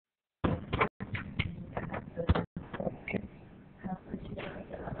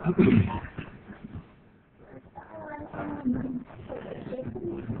Well,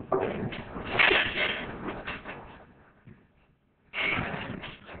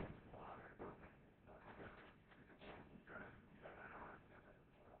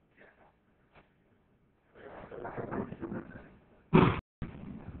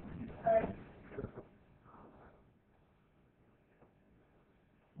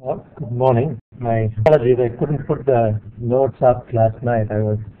 good morning. My apologies, I couldn't put the notes up last night. I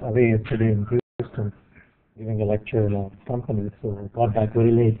was away yesterday in Houston giving a lecture in a company, so I got back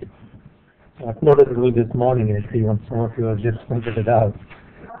very late. So I uploaded it early this morning. I see some of you have just printed it out.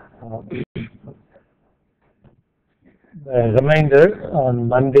 A reminder, on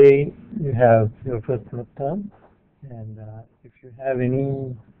Monday you have your first midterm, and if you have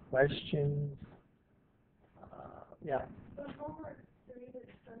any questions, yeah.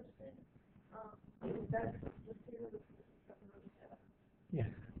 Yes,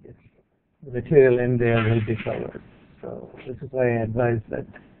 yes. The material in there will be covered. So this is why I advise that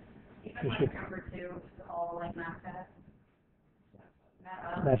you should.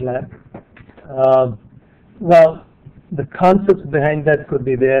 MATLAB. Well, the concepts behind that could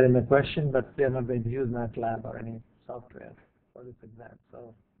be there in the question, but they're not going to use MATLAB or any software for this exam.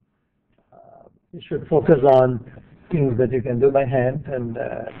 So you should focus on things that you can do by hand and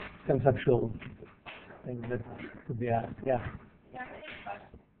conceptual things that could be asked. Yeah.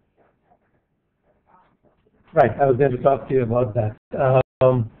 Right, I was going to talk to you about that.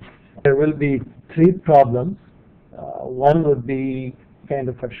 There will be 3 problems. One would be kind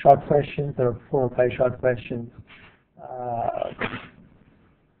of a short question. There are 4 or 5 short questions.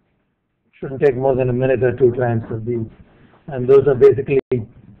 Shouldn't take more than a minute or 2 to answer these. And those are basically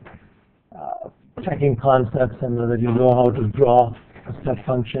checking concepts and whether you know how to draw a step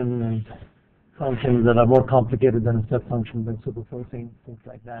function and functions that are more complicated than a step function, than superposing, things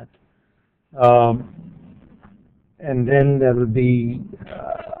like that. And then there will be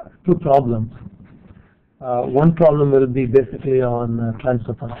 2 problems. One problem will be basically on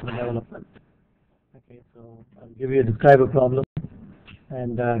transfer function development. Okay, so I'll describe a problem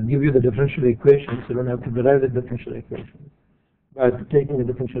and give you the differential equation, so you don't have to derive the differential equation. But taking the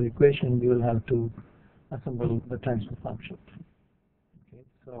differential equation, you will have to assemble the transfer function. Okay,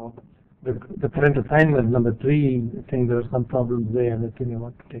 so the current assignment number 3, I think there are some problems there that you may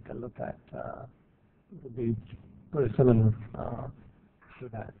want to take a look at. It will be very similar to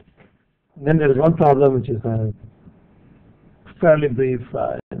that. And then there is one problem which is a fairly brief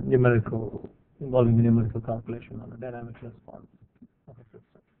numerical, involving a numerical calculation on a dynamic response of a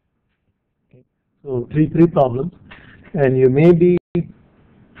system. Okay. So three problems, and you may be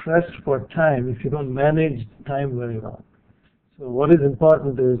pressed for time if you don't manage time very well. So what is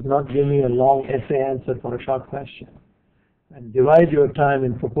important is not give me a long essay answer for a short question, and divide your time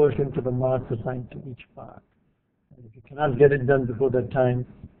in proportion to the marks assigned to each part. And if you cannot get it done before that time,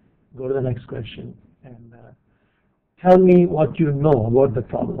 go to the next question and tell me what you know about the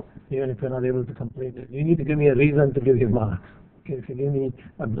problem, even if you're not able to complete it. You need to give me a reason to give you marks. Okay, if you give me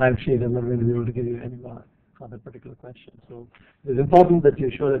a blank sheet, I'm not going to be able to give you any marks on that particular question. So it's important that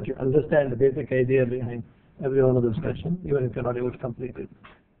you show that you understand the basic idea behind every one of those questions, even if you're not able to complete it.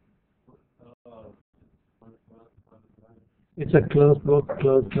 It's a closed book,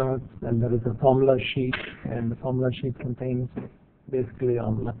 closed notes, and there is a formula sheet, and the formula sheet contains basically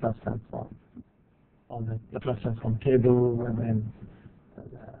on the Laplace transform, on the Laplace transform table, and then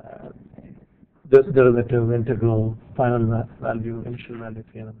this derivative, integral, final value, initial value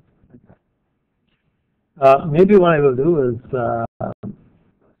theorem. Maybe what I will do is, as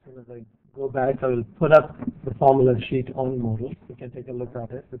soon as I go back, I will put up the formula sheet on Moodle. You can take a look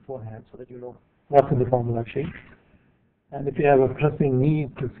at it beforehand so that you know what's in the formula sheet. And if you have a pressing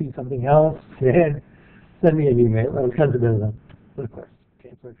need to see something else, then send me an email. I'll consider that request.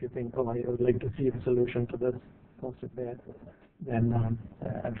 Okay, so if you think, oh, I would like to see the solution to this, post it there, then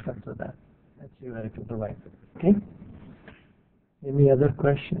I'll consider that. Let's see what I can provide. Okay? Any other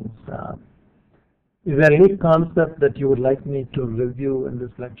questions? Is there any concept that you would like me to review in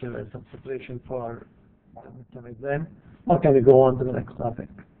this lecture as some preparation for the midterm exam? Or can we go on to the next topic?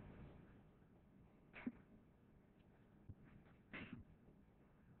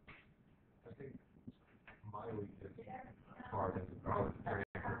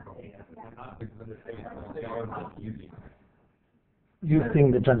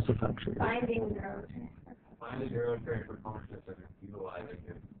 Using the transfer function. Finding your own transfer functions and utilizing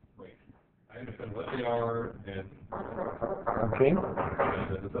it. Wait, I understand what they are, and okay.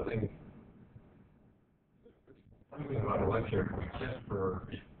 There's something about a lecture just for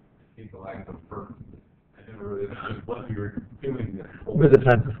people acting purpose. I never really understood what we were doing there. With the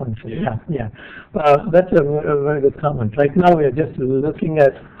transfer function, yeah. That's a very good comment. Right now we are just looking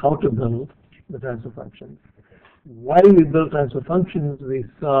at how to build the transfer functions. While we build transfer functions, we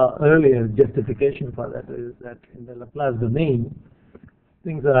saw earlier justification for that is that in the Laplace domain,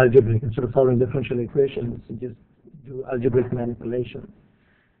 things are algebraic. Instead of solving differential equations, you just do algebraic manipulation.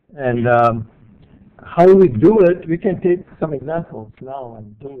 And how we do it, we can take some examples now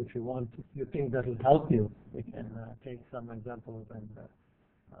and do if you want. If you think that will help you, we can take some examples and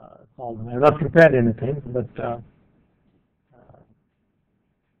solve them. I've not prepared anything, but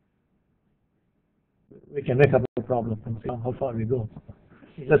we can make up a problem and see how far we go.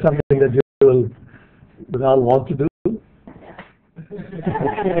 Is that something that you will all want to do?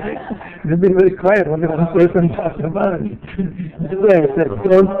 You've been very quiet. Only one person talked about it. That's why I said,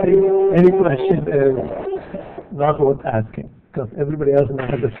 don't think any question is not worth asking, because everybody else might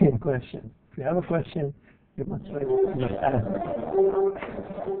have the same question. If you have a question, you must ask.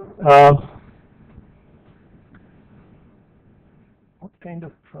 What kind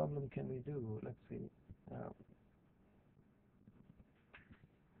of problem can we do? Let's see.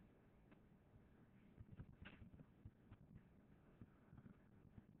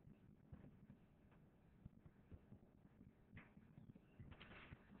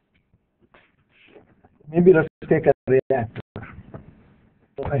 Maybe let's take a reactor.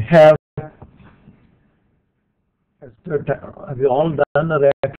 So I have you all done a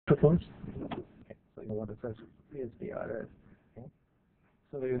reactor course? Okay, so you know what it says, PSDRS. Okay.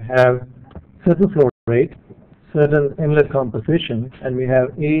 So you have certain flow rate, certain inlet composition, and we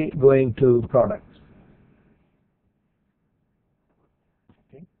have A going to products.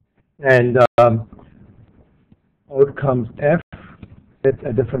 Okay. And out comes F with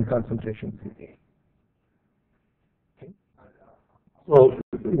a different concentration CA. So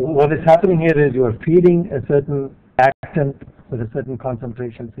what is happening here is you are feeding a certain reactant with a certain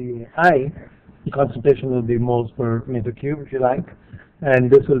concentration CAI. The concentration will be moles per meter cube, if you like, and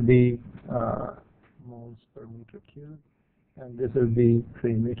this will be moles per meter cube, and this will be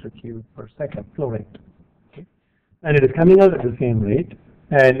 3 meter cube per second flow rate. Okay? And it is coming out at the same rate,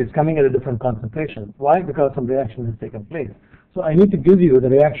 and it's coming at a different concentration. Why? Because some reaction has taken place. So I need to give you the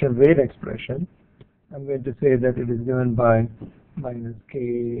reaction rate expression. I'm going to say that it is given by minus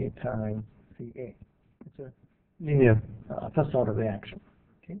K times Ca. It's a linear first order reaction.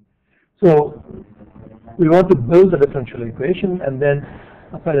 Okay? So we want to build the differential equation and then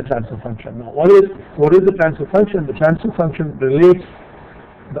apply the transfer function. Now what is the transfer function? The transfer function relates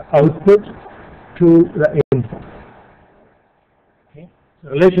the output to the input. Okay? The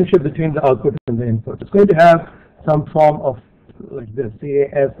relationship between the output and the input. It's going to have some form of like this,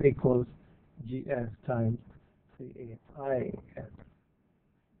 CAS equals GS times CAIS.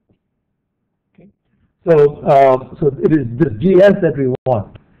 Okay, so it is the GS that we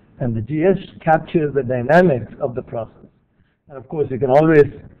want, and the GS captures the dynamics of the process. And of course, you can always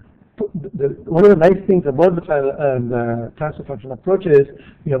one of the nice things about the transfer function approach is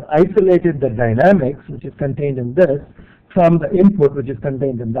you have isolated the dynamics, which is contained in this, from the input, which is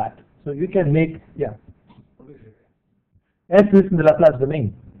contained in that. So you can make S is in the Laplace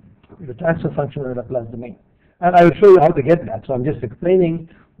domain, the transfer function in the Laplace domain. And I will show you how to get that. So I'm just explaining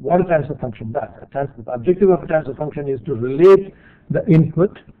what a transfer function does. The objective of a transfer function is to relate the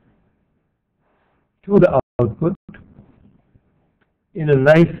input to the output in a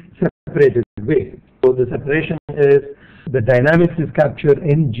nice separated way. So the separation is the dynamics is captured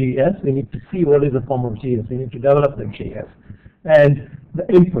in GS. We need to see what is the form of GS. We need to develop the GS. And the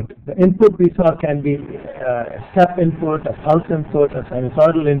input. The input we saw can be a step input, a pulse input, a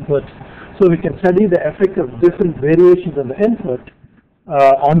sinusoidal input. So we can study the effect of different variations of the input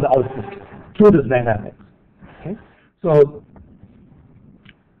on the output through this dynamics. Okay? So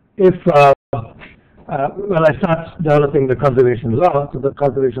if well, I start developing the conservation law. So the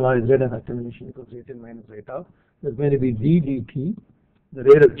conservation law is rate of accumulation equals rate in minus rate out. There's going to be d dt, the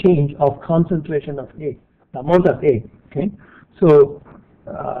rate of change of concentration of A, the amount of A. Okay? So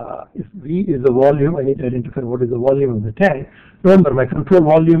if V is the volume, I need to identify what is the volume of the tank. Remember, my control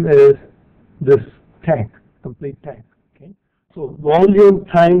volume is this tank, complete tank. Okay? So volume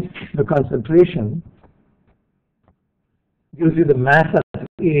times the concentration gives you the mass of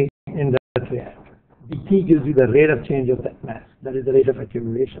A in that reactor. dt gives you the rate of change of that mass, that is the rate of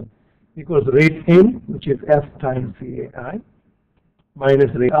accumulation, equals rate in, which is F times CAI,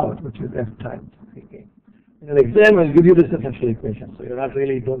 minus rate out, which is F times CA. In an exam, I'll give you this differential equation, so you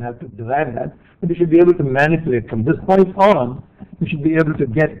don't have to derive that, but you should be able to manipulate. From this point on, you should be able to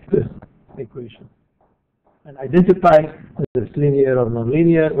get this equation and identify whether it's linear or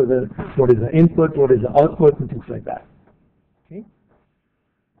non-linear, what is the input, what is the output, and things like that. Okay?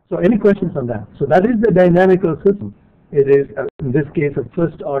 So any questions on that? So that is the dynamical system. It is, in this case, a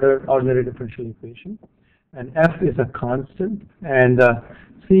first order ordinary differential equation. And f is a constant. And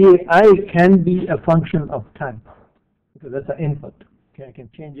CAI can be a function of time, because that's the input. Okay, I can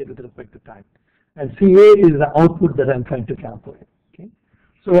change it with respect to time. And CA is the output that I'm trying to calculate. Okay,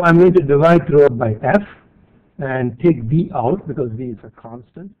 so I'm going to divide throughout by f and take b out because b is a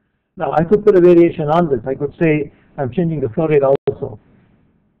constant. Now I could put a variation on this. I could say I'm changing the flow rate also.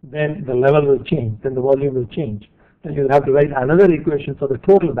 Then the level will change. Then the volume will change. Then you'll have to write another equation for the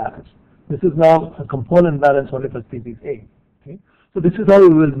total balance. This is now a component balance only for species A. Okay, so this is how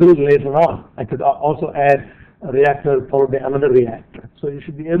we will build later on. I could also add a reactor followed by another reactor. So you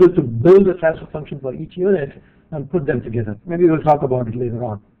should be able to build a transfer function for each unit and put them together. Maybe we'll talk about it later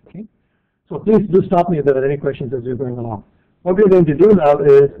on. Okay? So please do stop me if there are any questions as we're going along. What we're going to do now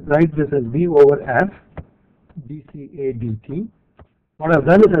is write this as V over F dCA dt. What I've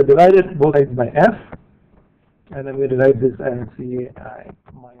done is I've divided both sides by F, and I'm going to write this as CAI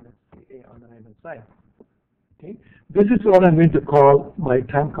minus CA on the right hand side. Okay? This is what I'm going to call my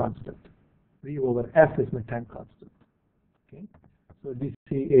time constant. V over F is my time constant. Okay, so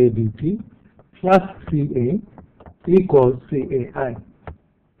dCA dt plus CA equals CAI.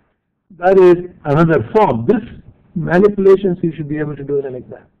 That is another form. This manipulations you should be able to do in an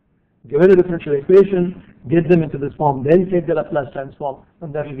exam. Given a differential equation, get them into this form, then take the Laplace transform,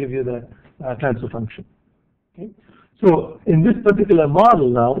 and that will give you the transfer function. Okay, so in this particular model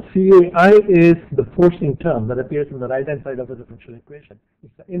now, CAI is the forcing term that appears on the right hand side of the differential equation.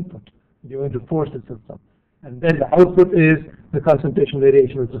 It's the input. You're going to force the system. And then the output is the concentration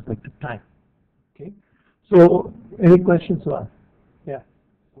variation with respect to time. Okay? So, any questions to ask? Yeah.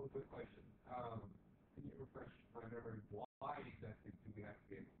 One quick question. Can you refresh my memory? Why exactly do we have to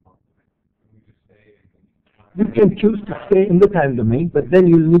be able to complement? Can we just stay in You can choose to stay in the time domain, but then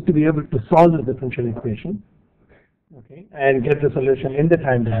you'll need to be able to solve the differential equation. Okay, and get the solution in the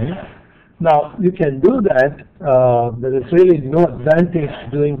time domain. Now, you can do that. There is really no advantage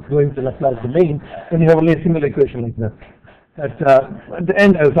going to the Laplace domain when you have only a single equation like this. At the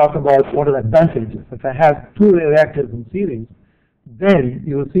end, I'll talk about what are the advantages. If I have two reactors in series, then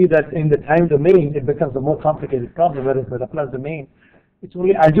you will see that in the time domain, it becomes a more complicated problem, whereas the Laplace domain, it's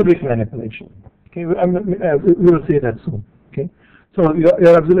only algebraic manipulation. Okay, we will see that soon. Okay, so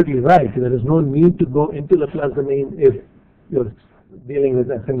you're absolutely right. There is no need to go into Laplace domain if you're dealing with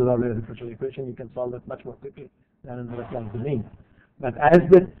a single order differential equation. You can solve it much more quickly than in the Laplace domain. But as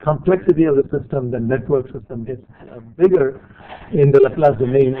the complexity of the system, the network system gets bigger in the Laplace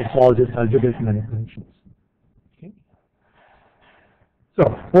domain, it's all just algebraic manipulations. Okay. So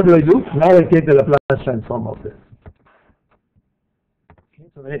what do I do? Now I take the Laplace transform of this. Okay.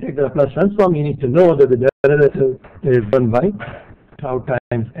 So when I take the Laplace transform, you need to know that the derivative is 1 by tau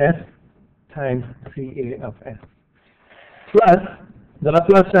times s times CA of s. Plus the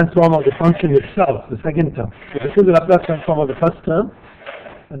Laplace transform of the function itself, the second term. So this is the Laplace transform of the first term,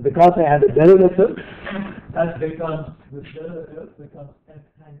 and because I had a derivative, that becomes, this derivative becomes s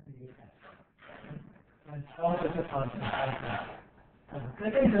times CA. And tau is a constant. And the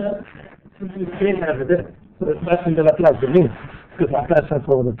second term simply stays as it is. So it's left in the Laplace domain, because Laplace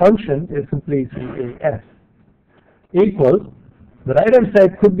transform of the function is simply CAS. Equals, the right hand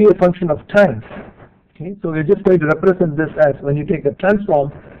side could be a function of time. Okay, so we're just going to represent this as when you take the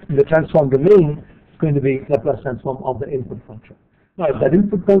transform, in the transform domain, it's going to be Laplace transform of the input function. Now, if that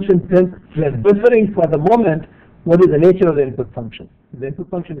input function tells, we are differing for the moment, what is the nature of the input function? If the input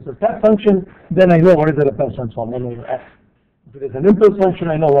function is a step function, then I know what is the Laplace transform, 1 over s. If it is an impulse function,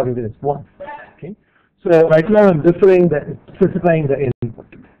 I know what it is, 1. Okay, so right now I'm specifying the input.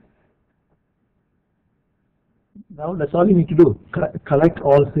 Now that's all you need to do. Collect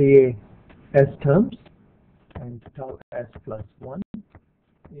all CAS terms, and tau s plus 1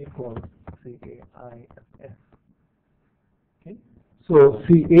 equals CAI of s. Okay? So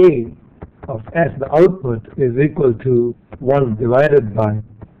CA of s, the output, is equal to 1 divided by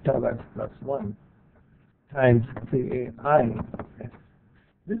tau s plus 1 times CAI of s.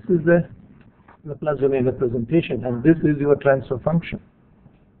 This is the Laplace domain representation, and this is your transfer function.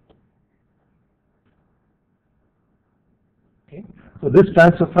 Okay? So this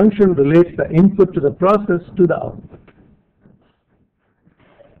transfer function relates the input to the process to the output.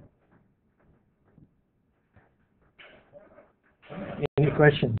 Any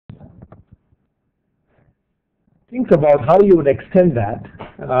questions? Think about how you would extend that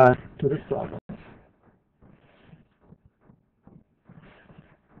to this problem.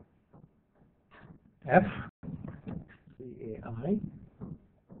 F, CAI.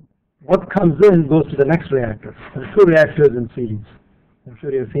 What comes in goes to the next reactor. There are 2 reactors in series. I'm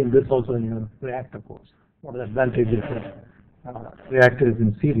sure you've seen this also in your reactor course. What are the advantages of reactors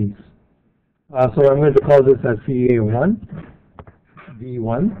in series? So I'm going to call this as CA1,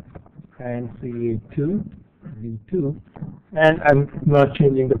 V1, and CA2, V2, and I'm not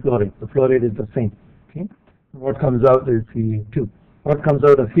changing the flow rate. The flow rate is the same. Okay. What comes out is CA2. What comes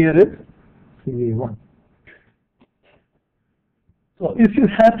out of here is CA1. So if you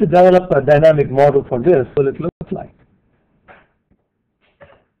have to develop a dynamic model for this, what will it look like?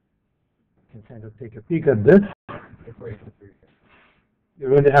 You can kind of take a peek at this. You're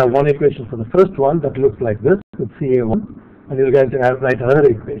going to have one equation for the first one that looks like this with CA1, and you're going to write another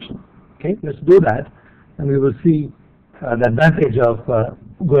equation. Okay, let's do that, and we will see the advantage of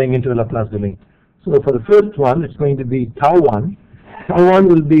going into a Laplace domain. So for the first one, it's going to be tau 1. Tau 1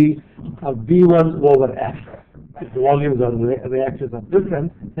 will be V1 over F. If the volumes of the reactors are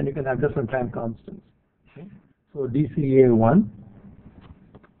different, then you can have different time constants. Okay? So dCA1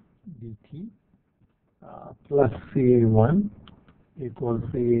 dt plus CA1 equals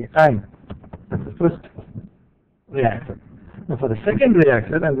CAI. That's the first reactor. Now for the second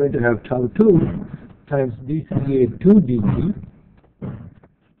reactor, I'm going to have tau 2 times dCA2 dt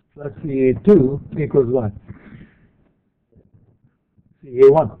plus CA2 equals what?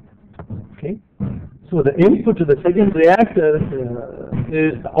 CA1. Okay? So the input to the second reactor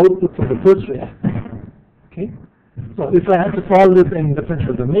is the output from the first reactor. Okay? So if I have to solve this in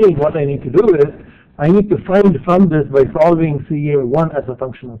differential domain, what I need to do is I need to find from this by solving CA1 as a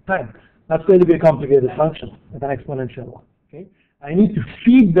function of time. That's going to be a complicated function, an exponential one. Okay? I need to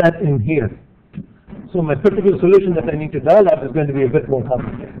feed that in here. So my particular solution that I need to develop is going to be a bit more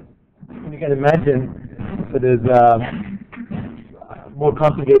complicated. And you can imagine if it is more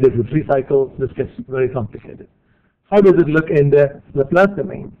complicated with 3 cycles, this gets very complicated. How does it look in the Laplace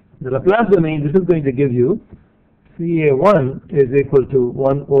domain? The Laplace domain, this is going to give you CA1 is equal to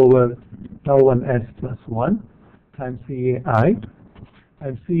 1 over tau 1s plus 1 times CAI,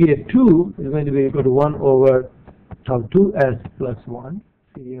 and CA2 is going to be equal to 1 over tau 2s plus 1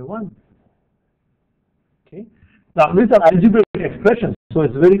 CA1. Okay. Now these are algebraic expressions, so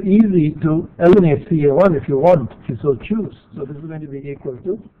it's very easy to eliminate CA1 if you want, if you so choose. So this is going to be equal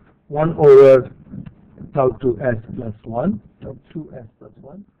to 1 over tau 2s plus 1, tau 2s plus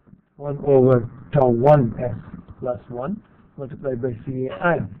 1 over tau 1s plus 1 multiplied by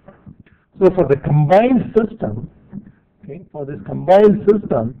CAI. So for the combined system, okay, for this combined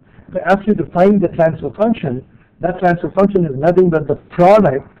system, I ask you to find the transfer function. That transfer function is nothing but the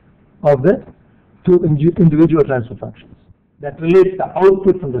product of the two individual transfer functions that relates the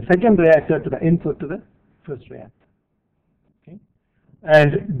output from the second reactor to the input to the first reactor. Okay?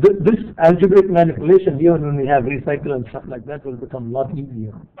 And this algebraic manipulation, even when we have recycle and stuff like that, will become a lot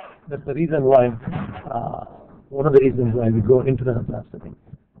easier. That's the reason why, one of the reasons why we go into the Laplace domain.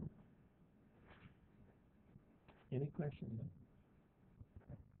 Any questions?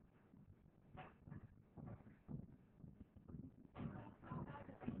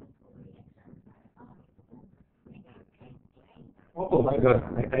 Oh my God,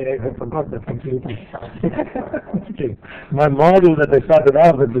 I forgot that completely. Okay. My model that I started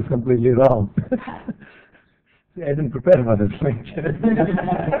off with is completely wrong. See, I didn't prepare for this lecture.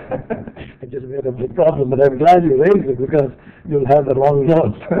 I just made a big problem, but I'm glad you raised it because you'll have the wrong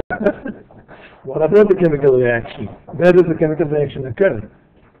notes. What about the chemical reaction? Where does the chemical reaction occur?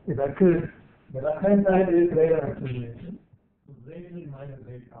 It occurs, the left-hand side is rate of accumulation, rate is minus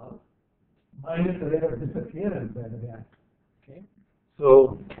rate of, minus the rate of disappearance by the reactor. Okay?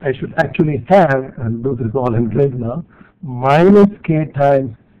 So I should actually have, and do this all in grid now, minus K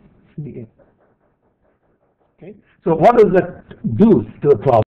times Ca. Okay? So what does that do to the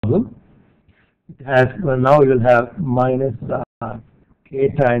problem? It has, well, now you'll have minus K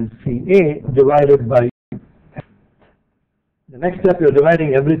times Ca divided by F. The next step, you're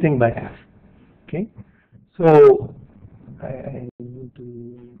dividing everything by F. Okay? So I need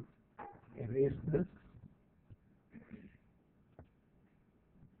to erase this.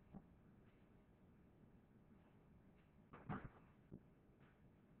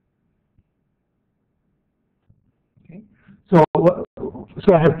 Okay?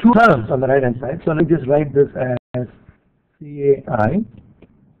 So I have two terms on the right hand side. So let me just write this as CAI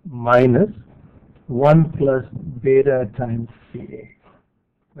minus 1 plus beta times Ca,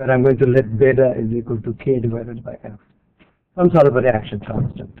 where I'm going to let beta is equal to K divided by F, some sort of a reaction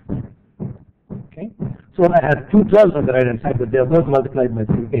constant. Okay, so I have two terms on the right hand side, but they are both multiplied by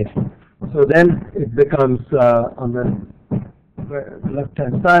Ca. So then it becomes on the left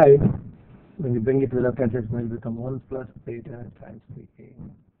hand side, when you bring it to the left hand side, it's going to become 1 plus beta times Ca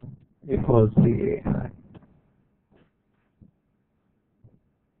equals Cai.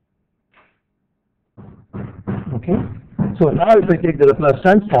 So now if I take the Laplace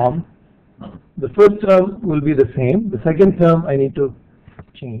transform, the first term will be the same. The second term I need to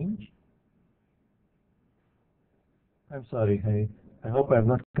change. I'm sorry, I hope I have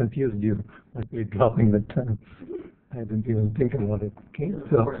not confused you by dropping the term. I didn't even think about it. Okay,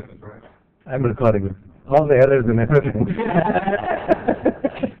 so I'm recording it. All the errors and everything.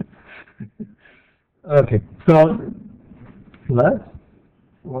 Okay, so plus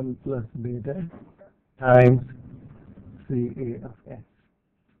 1 plus beta times CA of S.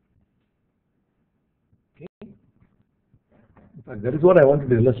 Okay. In fact, that is what I wanted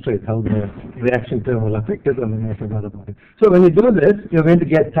to illustrate, how the reaction term will affect it, and then I forgot about it. So when you do this, you're going to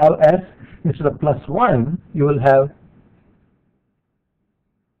get tau S instead of plus 1, you will have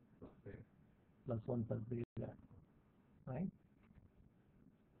plus 1 plus beta, right?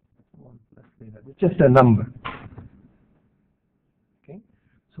 1 plus beta. It's just a number. Okay.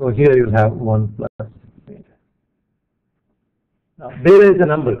 So here you'll have 1 plus beta. Now, beta is a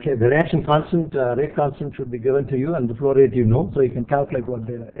number. Okay. The reaction constant, rate constant should be given to you, and the flow rate you know, so you can calculate what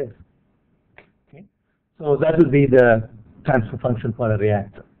beta is. Okay. So that will be the transfer function for a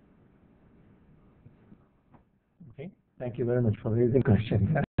reactor. Okay. Thank you very much for raising questions.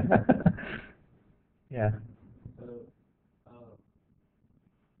 Yeah. So,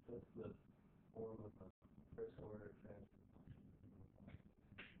 what's the form of a first order transfer function?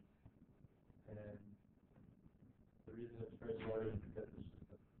 And the reason it's first order is because it's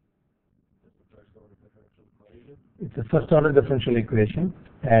the first order differential equation. It's a first order differential equation,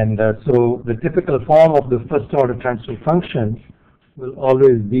 and so the typical form of the first order transfer function will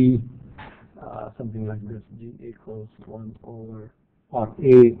always be something like this: G equals 1 over, or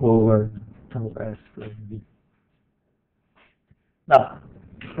A over tau S plus B. Now,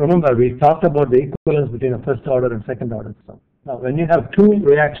 remember we talked about the equivalence between a first order and second order system. Now, when you have two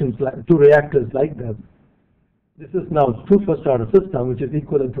reactors like this, this is now two first order system, which is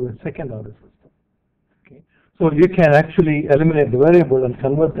equivalent to a second order system. Okay, so you can actually eliminate the variable and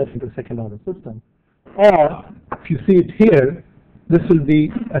convert that into a second order system. Or, if you see it here, this will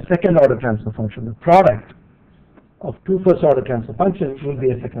be a second order transfer function. The product of two first order transfer functions will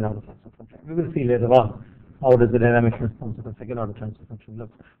be a second order transfer function. We will see later on how does the dynamic response of a second order transfer function look.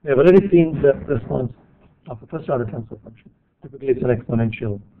 We have already seen the response of a first order transfer function. Typically it's an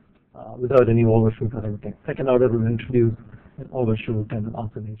exponential without any overshoot or anything. Second order will introduce an overshoot and an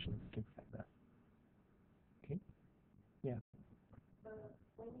oscillation, things like that. Okay? Yeah.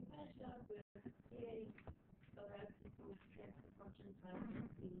 When you finish up with CA, so that's equals transfer function times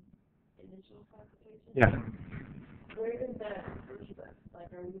the initial computation. Yeah. Where does that leave us? Like,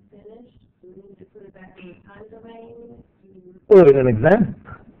 are we finished? Do we need to put it back in the time domain? Or in an exam.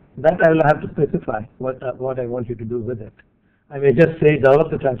 That I will have to specify what I want you to do with it. I may just say develop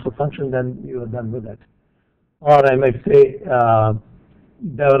the transfer function, then you are done with it. Or I might say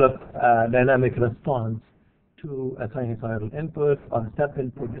develop a dynamic response to a sinusoidal input or a step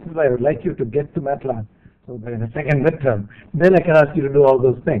input. This is why I would like you to get to MATLAB. So that in the second midterm, then I can ask you to do all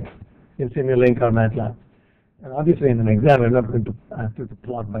those things in Simulink or MATLAB. And obviously in an exam, I'm not going to ask you to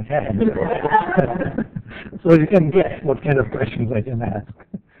plot by hand. So you can guess what kind of questions I can ask.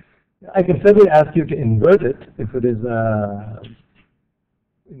 I can certainly ask you to invert it if it is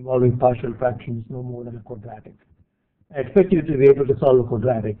involving partial fractions no more than a quadratic. I expect you to be able to solve a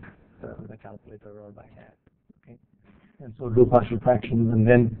quadratic with a calculator or by hand. Okay? And so do partial fractions, and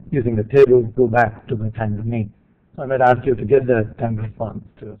then using the table go back to the time domain. So I might ask you to get the time response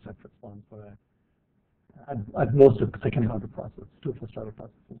to a set response for a at most a second order process, two first order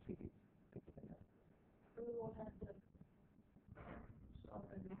processes in CD. We won't have to solve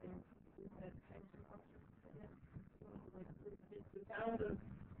everything with that transfer function. Like, if we found a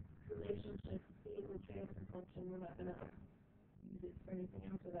relationship in the transfer function, we're not going to use it for anything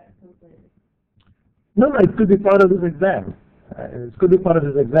after that completely. No, it could be part of this exam. It could be part of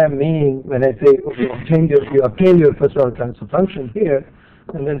this exam, meaning when I say, okay, you obtained your first order transfer function here,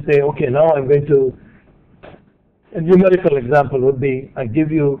 and then say, okay, now I'm going to. A numerical example would be, I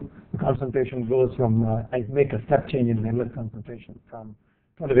give you the concentration goes from, I make a step change in the inlet concentration from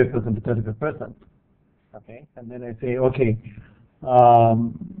 25% to 35%. Okay, and then I say, okay, how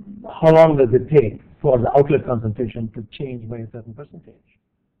long does it take for the outlet concentration to change by a certain percentage?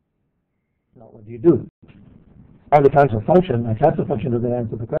 Now, what do you do? Or the transfer function, a transfer function doesn't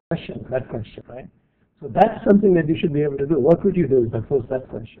answer the question, that question, right? So that's something that you should be able to do. What would you do if I pose that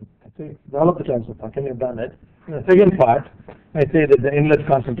question? I say, develop the transfer function, you've done it. In the second part, I say that the inlet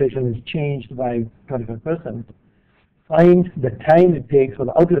concentration is changed by 25%. Find the time it takes for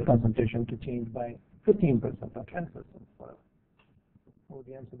the outlet concentration to change by 15% or 10%. What would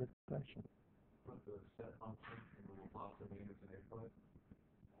you answer this question? lots of units in input,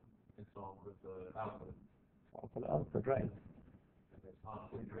 and solve with the output. Solve for the output, right? And then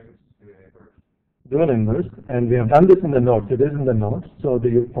constantly drinks, do an inverse. Do an inverse, and we have done this in the notes. It is in the notes, so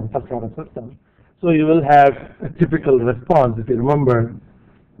from first order system. So you will have a typical response. If you remember,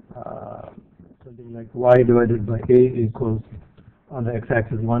 something like y divided by a equals, on the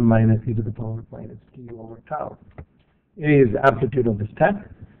x-axis, 1 minus e to the power minus t over tau. A is the amplitude of the step,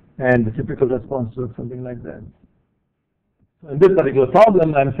 and the typical response looks something like that. So in this particular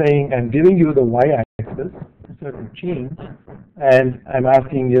problem, I'm saying I'm giving you the y-axis, a certain change, and I'm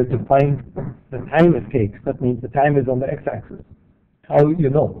asking you to find the time it takes. That means the time is on the x-axis. How you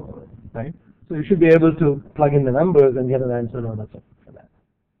know, right? So you should be able to plug in the numbers and get an answer on the for that.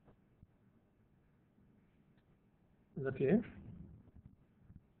 Is that clear?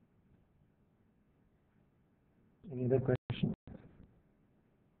 Any other questions?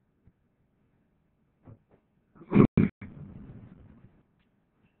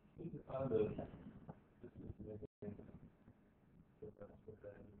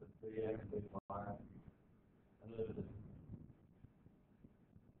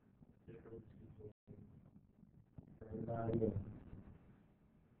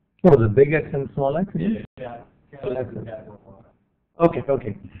 Oh, the big X and small x? Yeah. Okay,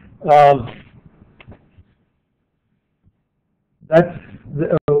 okay. That's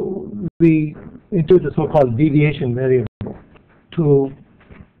we introduce the so-called deviation variable to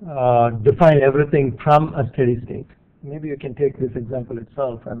define everything from a steady state. Maybe you can take this example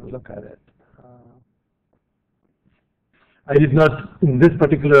itself and look at it. I did not, in this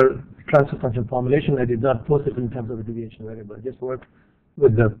particular transfer function formulation, I did not post it in terms of a deviation variable. I just worked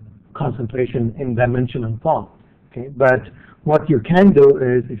with the concentration in dimensional form. Okay, but what you can do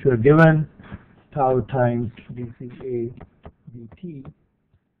is, if you're given tau times dCA dt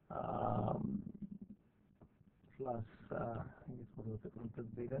plus, I guess what was it, 1 plus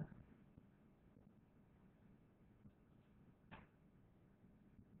beta.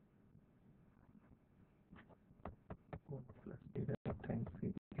 Plus beta times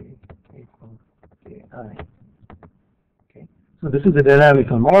CA equals AI. Okay, so this is the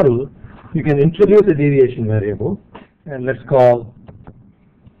dynamical model. You can introduce a deviation variable, and let's call,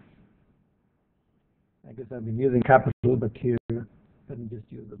 I guess I've been using capital, but here, let me just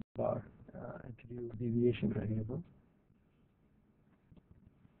use the bar, introduce deviation variable.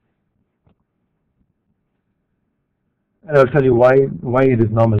 And I'll tell you why it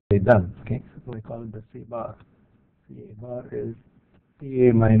is normally done. Okay, so we call it the C bar. CA bar is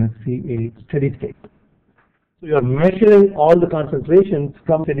CA minus CA steady state. So you are measuring all the concentrations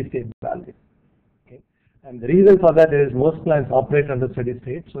from steady state value. Okay, and the reason for that is most plants operate under steady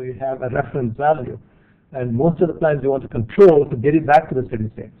state, so you have a reference value. And most of the plants you want to control to get it back to the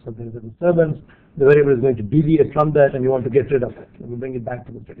steady state. So there is a disturbance, the variable is going to deviate from that, and you want to get rid of it. And you bring it back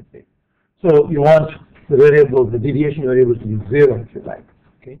to the steady state. So you want the variable, the deviation variable to be 0, if you like.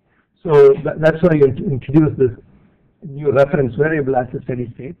 Okay, so that's why you introduce this new reference variable as a steady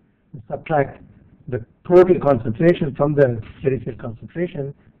state. You subtract the total concentration from the steady state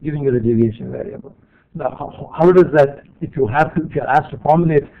concentration, giving you the deviation variable. Now, how does that, if you're asked to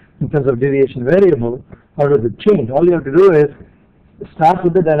formulate in terms of deviation variable, how does it change? All you have to do is start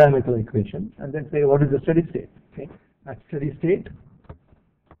with the dynamical equation and then say what is the steady state. Okay, at steady state,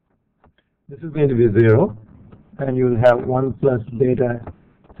 this is going to be 0, and you will have 1 plus beta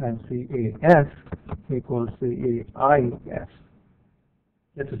times CAS equals CAIS.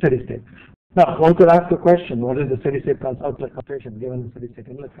 That's a steady state. Now, one could ask the question, what is the steady state outlet concentration given the steady state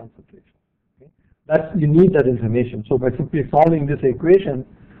inlet concentration? Okay, you need that information. So by simply solving this equation,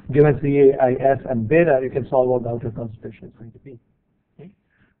 given CAIS and beta, you can solve what the outlet concentration is going to be. Okay?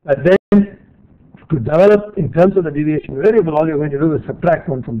 But then, to develop in terms of the deviation variable, all you're going to do is subtract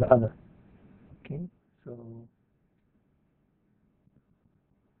one from the other. Okay, so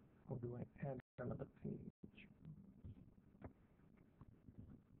how do I add another page?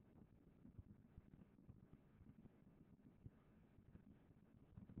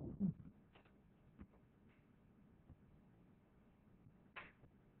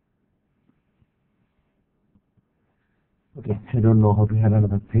 Okay, I don't know how to add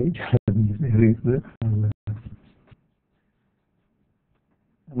another page. Let me just erase this. I'm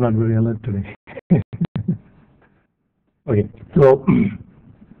not very alert today. Okay, so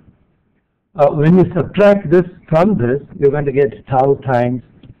when you subtract this from this, you're going to get tau times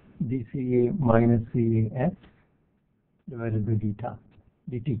dCA minus CAS divided by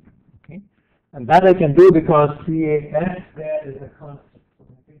dt. Okay, and that I can do because CAS there is a constant. So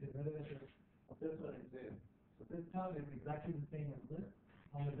I think the derivative of this one is there. So this term is exactly the same as this.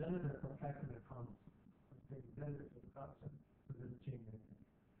 On the derivative, subtracting the constant. So the derivative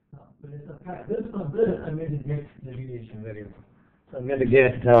This from this, I'm going to get the deviation variable. So I'm going to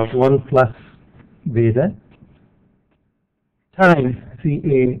get 1 plus beta times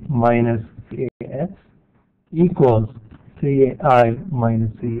CA minus CAS equals CAI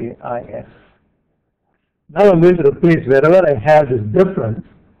minus CAIS. Now I'm going to replace wherever I have this difference,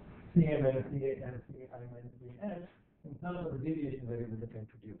 CA minus CAS, CAI minus CAS, in terms of the deviation variable that I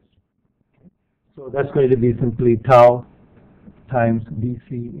introduced. Okay. So that's going to be simply tau times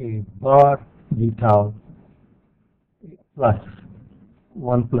dCA bar d tau plus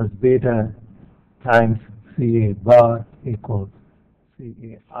 1 plus beta times CA bar equals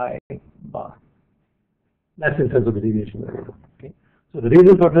CAI bar. That's in terms of the deviation variable. Okay. So the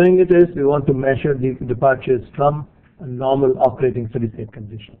reason for doing it is we want to measure the departures from a normal operating steady-state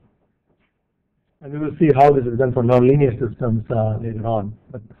condition. And we will see how this is done for nonlinear systems later on.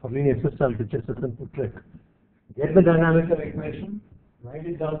 But for linear systems, it's just a simple trick. Get the dynamical equation, write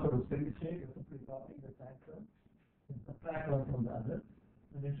it down for the steady state, you simply copy the factor, and subtract one from the other,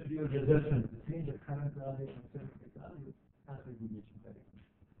 and introduce resistance, the change of current value and steady state value as the deviation variable.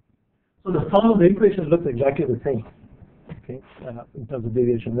 So the form of the equation looks exactly the same, okay, in terms of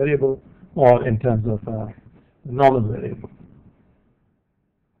deviation variable or in terms of the normal variable.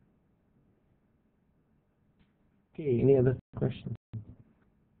 Okay, any other questions?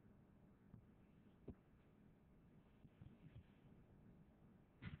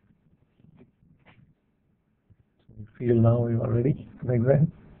 You feel now you are ready for the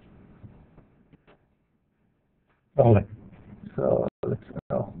exam? All right. So let's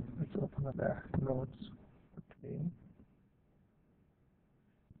open up the notes. Okay.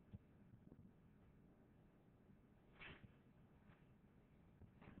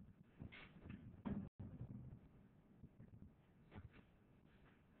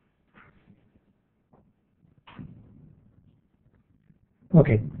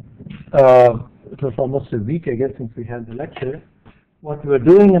 Okay. It was almost a week, I guess, since we had the lecture. What we were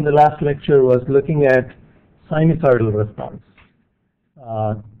doing in the last lecture was looking at sinusoidal response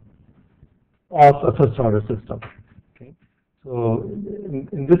of a first-order system. Okay. So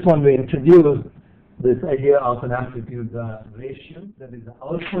in this one, we introduced this idea of an amplitude ratio, that is the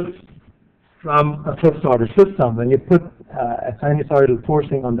output from a first-order system. When you put a sinusoidal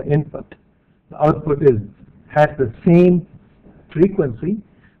forcing on the input, the output has the same frequency,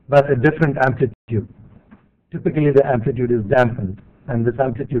 but a different amplitude. Typically, the amplitude is dampened, and this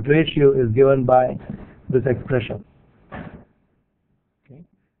amplitude ratio is given by this expression. Okay.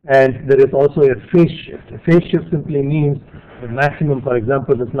 And there is also a phase shift. A phase shift simply means the maximum, for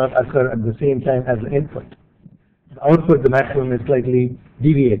example, does not occur at the same time as the input. The output, the maximum is slightly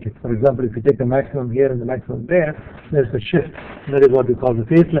deviated. For example, if you take the maximum here and the maximum there, there's a shift. That is what we call the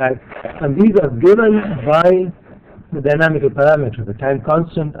phase lag. And these are given by the dynamical parameter, the time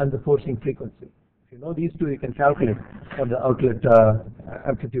constant and the forcing frequency. If you know these two, you can calculate what the outlet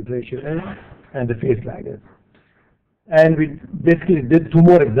amplitude ratio is and the phase lag is. And we basically did 2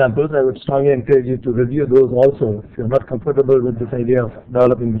 more examples. I would strongly encourage you to review those also if you're not comfortable with this idea of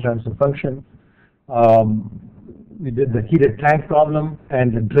developing the transfer function. We did the heated tank problem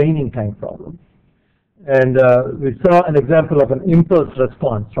and the draining tank problem. And we saw an example of an impulse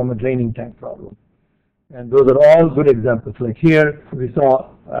response from a draining tank problem. And those are all good examples. Like here, we saw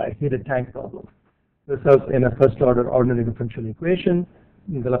a heated tank problem. Results in a first-order ordinary differential equation.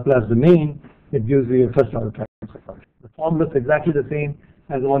 In the Laplace domain, it gives you a first-order transfer function. The form looks exactly the same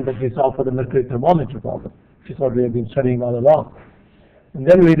as the one that we saw for the mercury thermometer problem, which is what we have been studying all along. And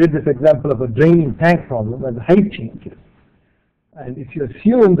then we did this example of a draining tank problem where the height changes. And if you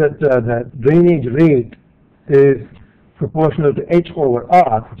assume that that drainage rate is proportional to h over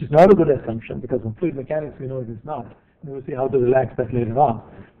r, which is not a good assumption because in fluid mechanics we know it is not. And we'll see how to relax that later on.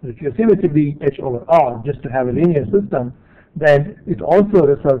 But if you assume it to be h over r just to have a linear system, then it also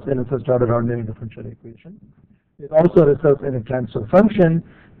results in a first-order ordinary differential equation. It also results in a transfer function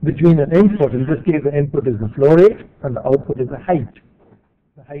between an input. In this case, the input is the flow rate and the output is the height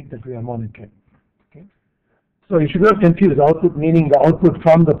that we are monitoring. Okay? So you should not confuse output meaning the output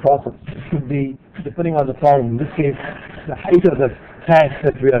from the process. It should be, depending on the problem, in this case, the height of the tank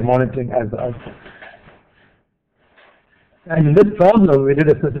that we are monitoring as the output. And in this problem, we did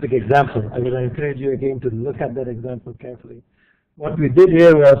a specific example. I would encourage you again to look at that example carefully. What we did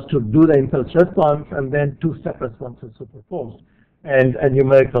here was to do the impulse response and then 2-step responses superposed and a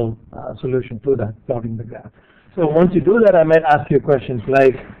numerical solution to that, plotting the graph. So once you do that, I might ask you questions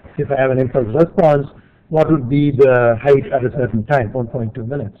like, if I have an impulse response, what would be the height at a certain time, 1.2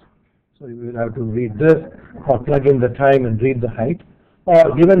 minutes? So you will have to read this, or plug in the time and read the height,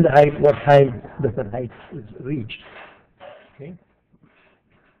 or given the height, what time does that height is reached? Okay.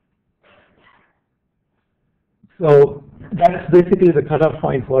 So that's basically the cutoff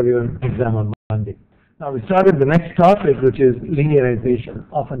point for your exam on Monday. Now we started the next topic, which is linearization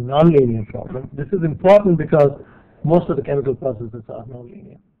of a nonlinear problem. This is important because most of the chemical processes are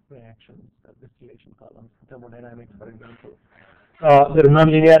nonlinear reactions, distillation columns, thermodynamics, for example. There is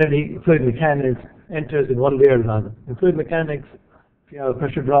nonlinearity. Fluid mechanics enters in one way or another. In fluid mechanics, if you have a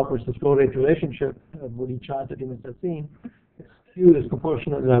pressure drop versus flow rate relationship, Moody chart that you must have seen, Q is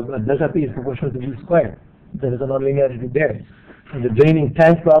proportional, delta P is proportional to V squared. There is a nonlinearity there. In the draining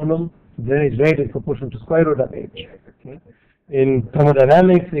tank problem, drainage rate is proportional to square root of H. Okay? In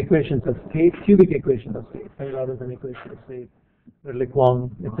thermodynamics, the equations of state, cubic equations of state, Pythagorean equation of state,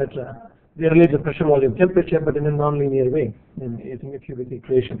 Redlich-Kwong, etc. They relate the pressure, volume, temperature, but in a nonlinear way, using a cubic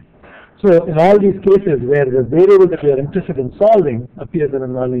equation. So in all these cases where the variable that we are interested in solving appears in a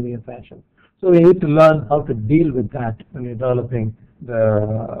nonlinear fashion. So we need to learn how to deal with that when we're developing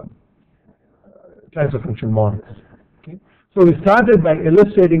the transfer function models. Okay? So we started by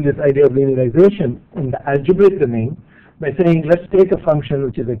illustrating this idea of linearization in the algebraic domain by saying, let's take a function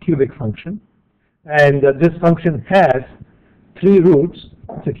which is a cubic function, and this function has 3 roots.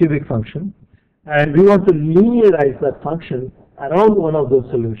 It's a cubic function, and we want to linearize that function around one of those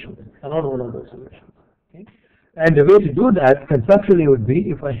solutions. Okay? And the way to do that conceptually would be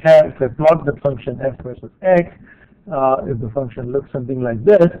if I plot the function f versus x, if the function looks something like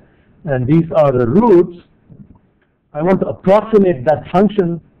this, and these are the roots, I want to approximate that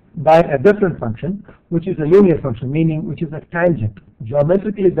function by a different function, which is a linear function, meaning which is a tangent.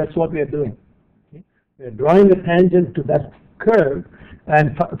 Geometrically, that's what we are doing. Okay? We are drawing a tangent to that curve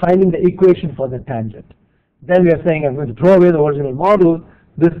and finding the equation for the tangent. Then we are saying I'm going to throw away the original model.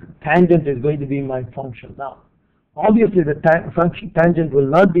 This tangent is going to be my function now. Obviously, the tangent will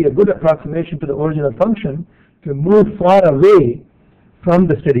not be a good approximation to the original function to move far away from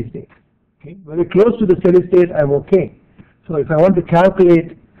the steady state. Okay? Very close to the steady state, I'm okay. So if I want to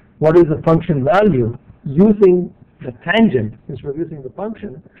calculate what is the function value using the tangent instead of using the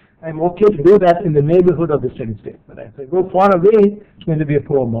function, I'm okay to do that in the neighborhood of the steady state. But if I go far away, it's going to be a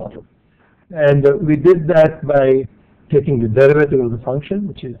poor model. And we did that by taking the derivative of the function,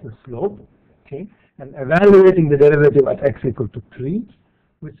 which is the slope, okay, and evaluating the derivative at x equal to 3,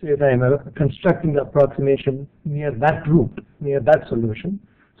 which says I am constructing the approximation near that root, near that solution.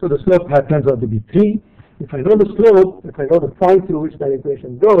 So the slope turns out to be 3. If I know the slope, if I know the point through which that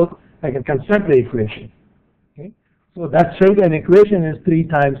equation goes, I can construct the equation. Okay? So that straight line equation is 3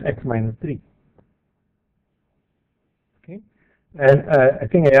 times x minus 3. Okay? And I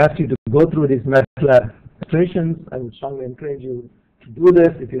think I asked you to go through these MATLAB illustrations. I would strongly encourage you to do this.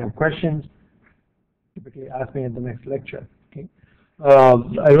 If you have questions, typically ask me at the next lecture. Okay?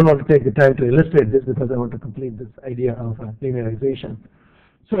 I don't want to take the time to illustrate this because I want to complete this idea of linearization.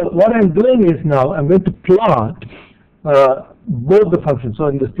 So what I'm doing is now I'm going to plot both the functions. So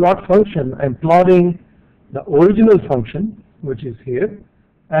in this plot function, I'm plotting the original function, which is here,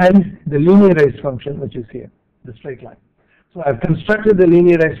 and the linearized function, which is here, the straight line. So I've constructed the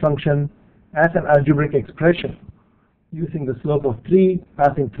linearized function as an algebraic expression using the slope of 3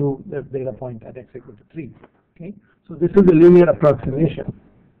 passing through the data point at x equal to 3. Okay? So this is a linear approximation.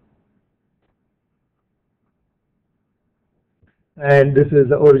 And this is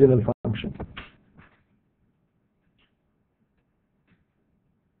the original function.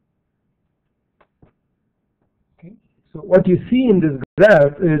 Okay? So what you see in this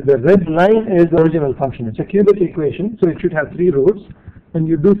graph is the red line is the original function. It's a cubic equation, so it should have 3 roots. And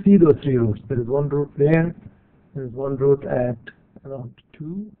you do see those 3 roots. There is one root there. There is one root at around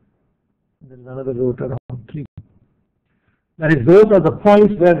 2. There is another root around 3. That is, those are the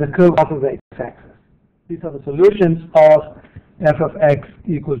points where the curve crosses the x-axis. These are the solutions of f of x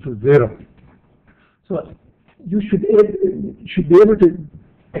equal to 0. So you should be able to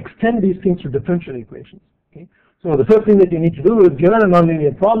extend these things to differential equations. Okay? So the first thing that you need to do is, given a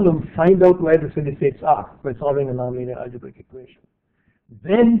nonlinear problem, find out where the steady states are by solving a nonlinear algebraic equation.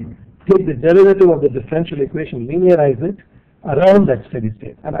 Then take the derivative of the differential equation, linearize it around that steady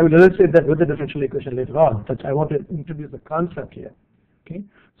state. And I will illustrate that with the differential equation later on, but I want to introduce a concept here. Okay?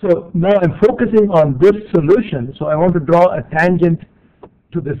 So now I'm focusing on this solution, so I want to draw a tangent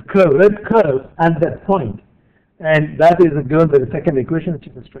to this curve, red curve, at that point. And that is given by the second equation, which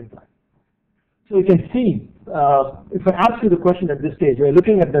is a straight line. So you can see, if I ask you the question at this stage, we're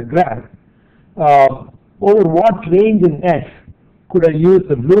looking at the graph, over what range in S could I use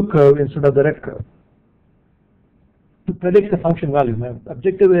the blue curve instead of the red curve to predict the function value? My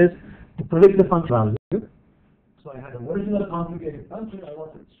objective is to predict the function value. So I had an original complicated function. I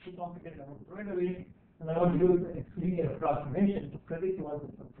want it too complicated. I want to throw it away, and I want to use a linear approximation to predict what the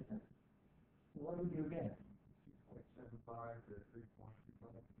function is. So what would you get?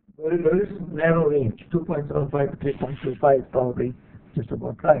 Very narrow range, 2.75 to 3.25 is probably just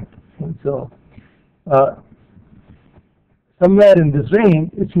about right. And so, somewhere in this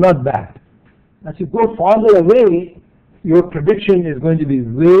range, it's not bad. As you go farther away, your prediction is going to be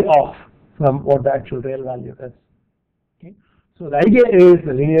way off from what the actual real value is. Okay? So the idea is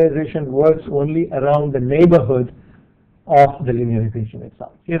the linearization works only around the neighborhood of the linearization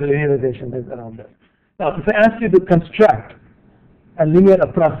itself. Here the linearization is around it. Now, if I ask you to construct a linear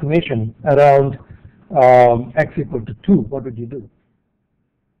approximation around x equal to 2, what would you do?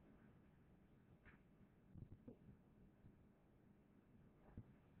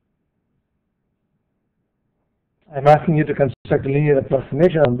 I'm asking you to construct a linear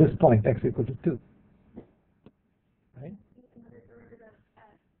approximation on this point, x equal to 2. Right?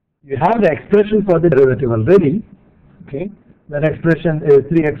 You have the expression for the derivative already. Okay? That expression is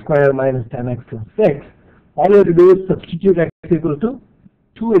 3x squared minus 10x plus 6. All you have to do is substitute x equal to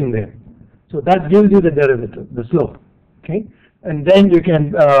 2 in there. So that gives you the derivative, the slope. Okay? And then you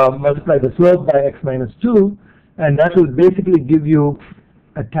can multiply the slope by x minus 2, and that will basically give you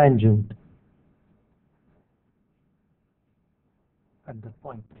a tangent at the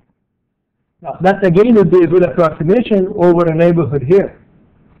point. Now, that again would be a good approximation over a neighborhood here.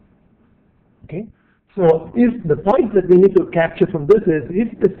 Okay? So, if the point that we need to capture from this is,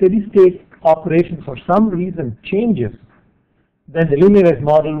 if the steady state operation for some reason changes, then the linearized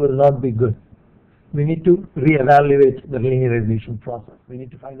model will not be good. We need to reevaluate the linearization process. We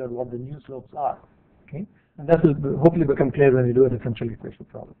need to find out what the new slopes are. Okay? And that will hopefully become clear when we do a differential equation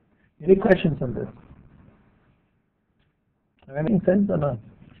problem. Any questions on this? Does that make sense or not?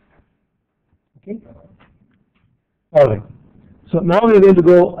 Okay? All right. So now we're going to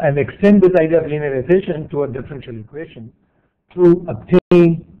go and extend this idea of linearization to a differential equation to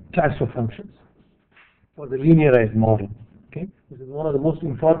obtain transfer functions for the linearized model. Okay? This is one of the most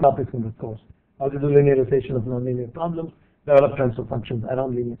important topics in this course. How to do linearization of nonlinear problems, develop transfer functions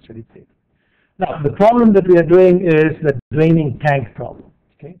around linear steady state. Now, the problem that we are doing is the draining tank problem.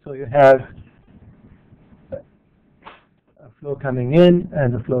 Okay? So you have a flow coming in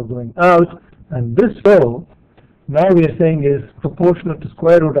and a flow going out, and this flow now we are saying is proportional to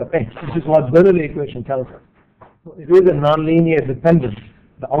square root of x, which is what Bernoulli equation tells us. So it is a nonlinear dependence.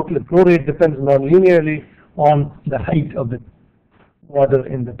 The outlet flow rate depends nonlinearly on the height of the water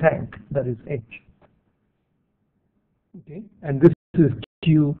in the tank, that is h. Okay, and this is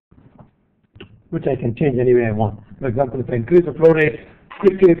q, which I can change any way I want. For example, if I increase the flow rate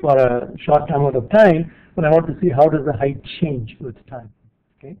quickly for a short amount of time, but I want to see how does the height change with time.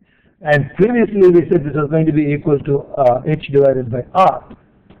 Okay, and previously we said this was going to be equal to h divided by r.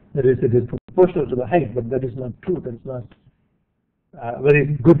 That is, it is proportional to the height, but that is not true. That is not a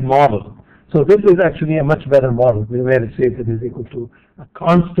very good model. So this is actually a much better model where it says it is equal to a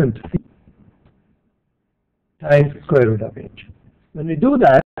constant times square root of h. When we do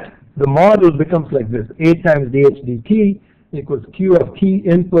that, the model becomes like this: a times dh dt equals q of t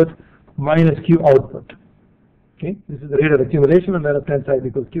input minus q output. Okay, this is the rate of accumulation on the left-hand side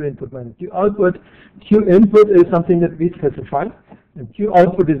equals q input minus q output. Q input is something that we specify, and q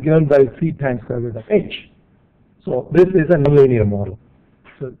output is given by 3 times square root of h. So this is a nonlinear model.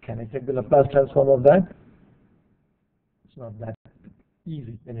 So can I take the Laplace transform of that? It's not that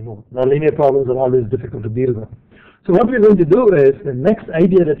easy anymore. Nonlinear problems are always difficult to deal with. So what we're going to do is, the next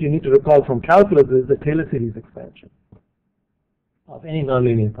idea that you need to recall from calculus is the Taylor series expansion of any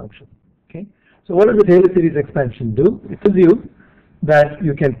nonlinear function. Okay? So what does the Taylor series expansion do? It tells you that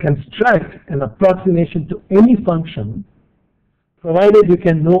you can construct an approximation to any function provided you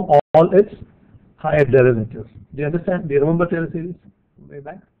can know all its higher derivatives. Do you understand? Do you remember Taylor series way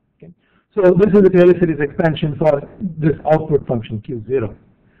back? Okay. So this is the Taylor series expansion for this output function Q0,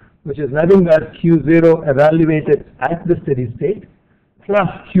 which is nothing but Q0 evaluated at the steady state plus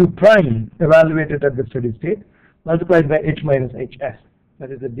Q prime evaluated at the steady state multiplied by h minus hs.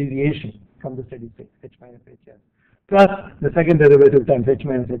 That is the deviation from the steady state, h minus hs, plus the second derivative times h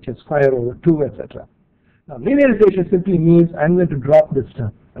minus hs square over 2, etc. Now, linearization simply means I'm going to drop this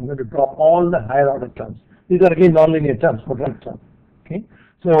term. I'm going to drop all the higher order terms. These are again nonlinear terms, quadratic terms. Okay,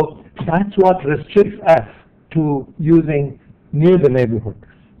 so that's what restricts us to using near the neighborhood.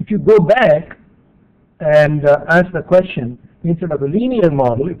 If you go back and ask the question, instead of a linear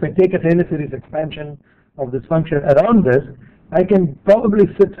model, if I take a Taylor series expansion of this function around this, I can probably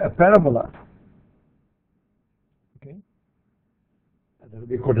fit a parabola. Okay, there will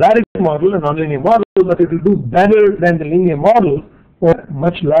be a quadratic model, a nonlinear model, but it will do better than the linear model for a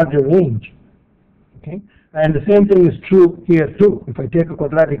much larger range. Okay, and the same thing is true here too. If I take a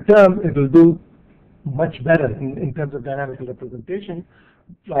quadratic term, it will do much better in terms of dynamical representation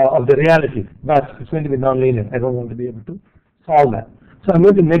of the reality, but it's going to be nonlinear. I don't want to be able to solve that. So I'm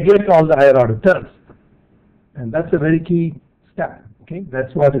going to negate all the higher order terms. And that's a very key step. Okay,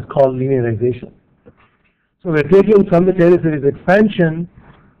 that's what is called linearization. So we're taking from the Taylor series expansion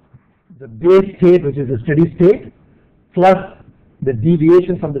the base state, which is a steady state, plus the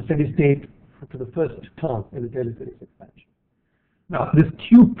deviation from the steady state to the first term in the Taylor series expansion. Now, this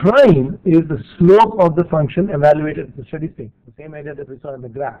Q prime is the slope of the function evaluated at the steady state, the same idea that we saw in the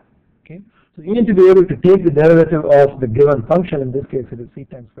graph. Okay, so you need to be able to take the derivative of the given function, in this case it is c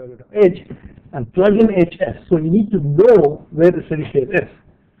times square root of h, and plug in hs. So you need to know where the steady state is.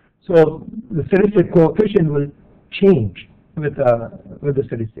 So the steady state coefficient will change with the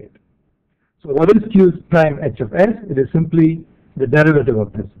steady state. So what is Q prime h of s? It is simply the derivative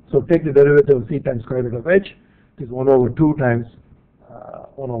of this. So take the derivative of c times square root of h, it is 1 over 2 times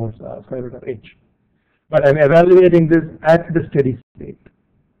 1 over square root of h. But I'm evaluating this at the steady state.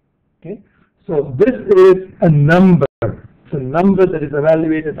 Okay, so this is a number. It's a number that is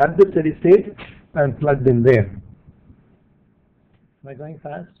evaluated at the steady state and plugged in there. Am I going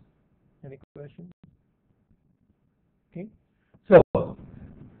fast? Any questions? Okay, so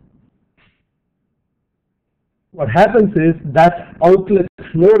what happens is that outlet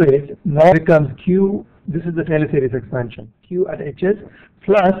flow rate now becomes Q. This is the Taylor series expansion. Q at hs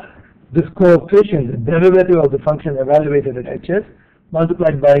plus this coefficient, the derivative of the function evaluated at hs,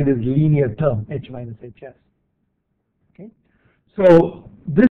 multiplied by this linear term, h minus hs. Okay, so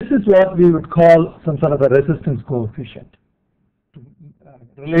this is what we would call some sort of a resistance coefficient,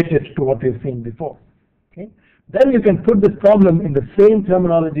 related to what we've seen before. Okay, then you can put this problem in the same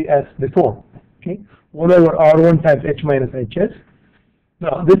terminology as before. Okay, 1 over r1 times h minus hs.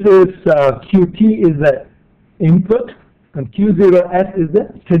 Now this is qt is the input and q0s is the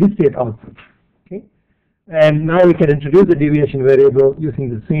steady state output. Okay, and now we can introduce the deviation variable using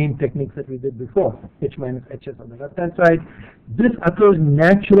the same techniques that we did before, h minus hs on the left hand side. This occurs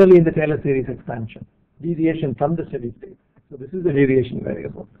naturally in the Taylor series expansion, deviation from the steady state. So this is the deviation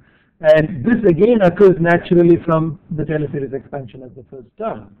variable. And this again occurs naturally from the Taylor series expansion as the first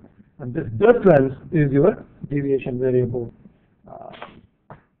term. And this difference is your deviation variable.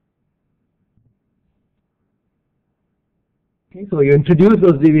 Okay, so you introduce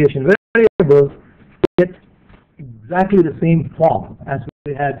those deviation variables, get exactly the same form as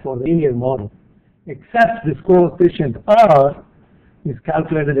we had for the linear model, except this coefficient r is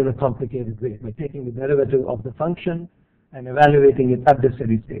calculated in a complicated way by taking the derivative of the function and evaluating it at the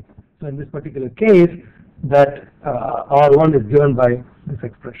steady state. So in this particular case, that R1 is given by this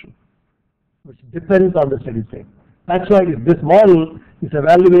expression, which depends on the steady state. That's why if this model is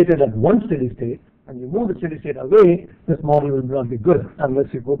evaluated at one steady state, and you move the steady state away, this model will not be good unless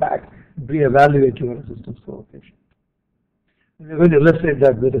you go back and re-evaluate your resistance coefficient. And we're going to illustrate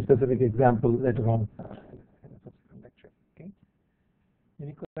that with a specific example later on in a subsequent lecture. Okay?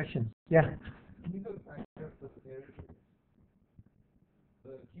 Any questions? Yeah? Can you go back to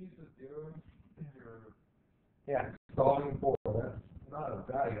the keys to 0 in your solving for? That's not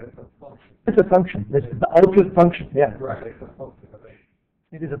a value, it's a function. It's a function. This is the output function. Yeah. Right, it's a function of h.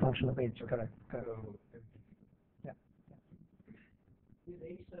 It is a function of h. Correct. Correct. So, Yeah. Is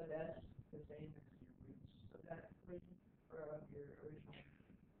h sub s the same as your roots of that equation for your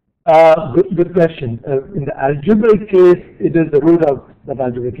original? Good question. In the algebraic case, it is the root of that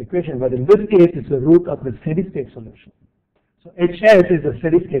algebraic equation, but in this case, it's the root of the steady state solution. So hs is a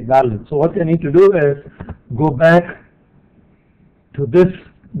steady state value. So what you need to do is go back to this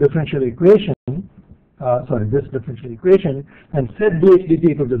differential equation, this differential equation, and set dh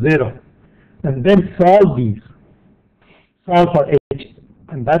dt equal to 0, and then solve these. Solve for h,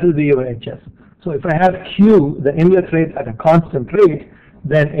 and that will be your hs. So if I have q, the inlet rate at a constant rate,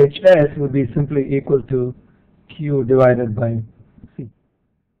 then hs would be simply equal to q divided by c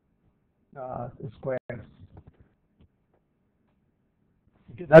squares.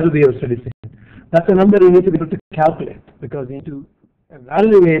 Okay, that will be your steady state. That's a number you need to be able to calculate, because you need to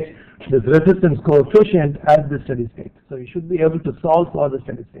evaluate this resistance coefficient at the steady state. So you should be able to solve for the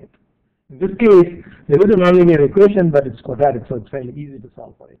steady state. In this case, there is a nonlinear equation, but it's quadratic, so it's fairly easy to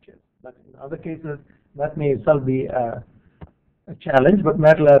solve for hs. But in other cases, that may itself be a challenge, but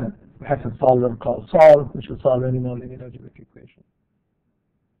MATLAB has a solver called solve, which will solve any nonlinear algebraic equation.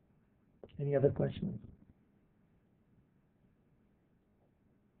 Any other questions?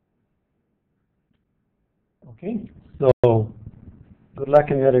 Okay, so good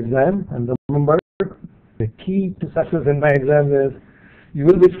luck in your exam, and remember, the key to success in my exam is you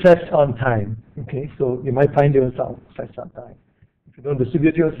will be stressed on time. Okay, so you might find yourself stressed on time. If you don't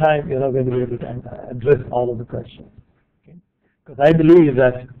distribute your time, you're not going to be able to address all of the questions. Okay? Because I believe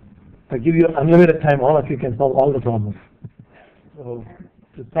that if I give you unlimited time, all of you can solve all the problems. So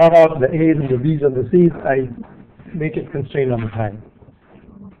to start out the A's and the B's and the C's, I make it constrained on the time.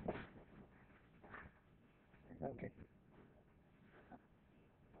 Okay.